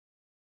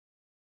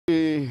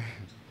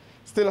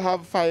still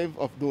have 5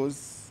 of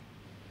those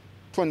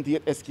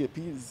 28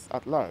 escapees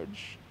at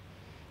large.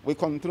 We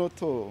continue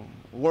to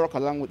work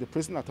along with the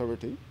prison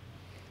authority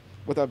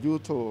with a view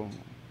to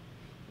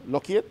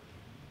locate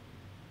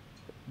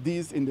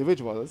these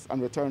individuals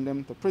and return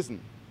them to prison.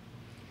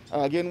 I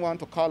again want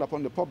to call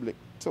upon the public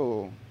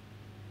to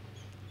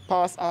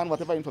pass on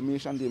whatever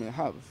information they may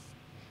have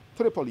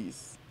to the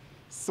police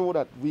so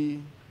that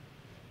we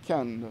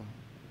can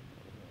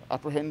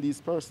apprehend these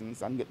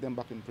persons and get them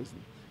back in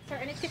prison. Are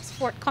any tips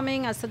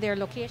forthcoming as to their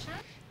location?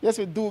 Yes,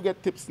 we do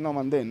get tips now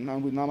and then,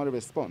 and we normally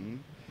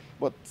respond,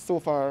 but so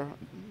far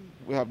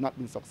we have not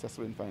been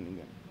successful in finding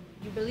them.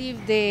 You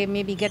believe they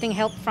may be getting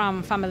help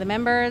from family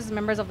members,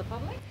 members of the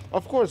public?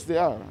 Of course they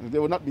are. They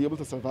will not be able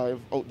to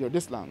survive out there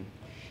this long.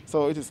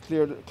 So it is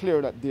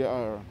clear that they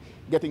are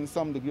getting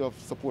some degree of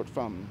support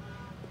from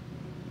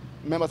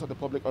members of the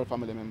public or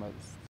family members.